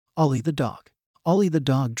Ollie the dog. Ollie the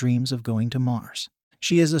dog dreams of going to Mars.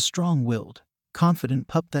 She is a strong-willed, confident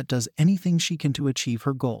pup that does anything she can to achieve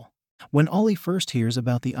her goal. When Ollie first hears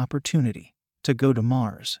about the opportunity to go to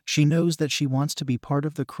Mars, she knows that she wants to be part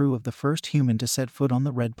of the crew of the first human to set foot on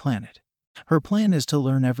the red planet. Her plan is to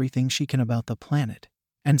learn everything she can about the planet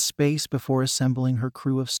and space before assembling her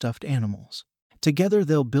crew of stuffed animals. Together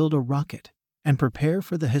they'll build a rocket and prepare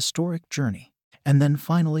for the historic journey, and then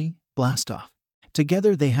finally blast off.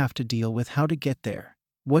 Together they have to deal with how to get there,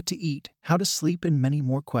 what to eat, how to sleep, and many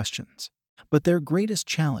more questions. But their greatest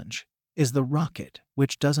challenge is the rocket,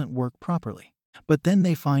 which doesn't work properly. But then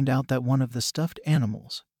they find out that one of the stuffed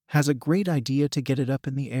animals has a great idea to get it up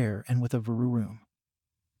in the air, and with a vroom,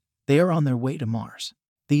 they are on their way to Mars.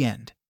 The end.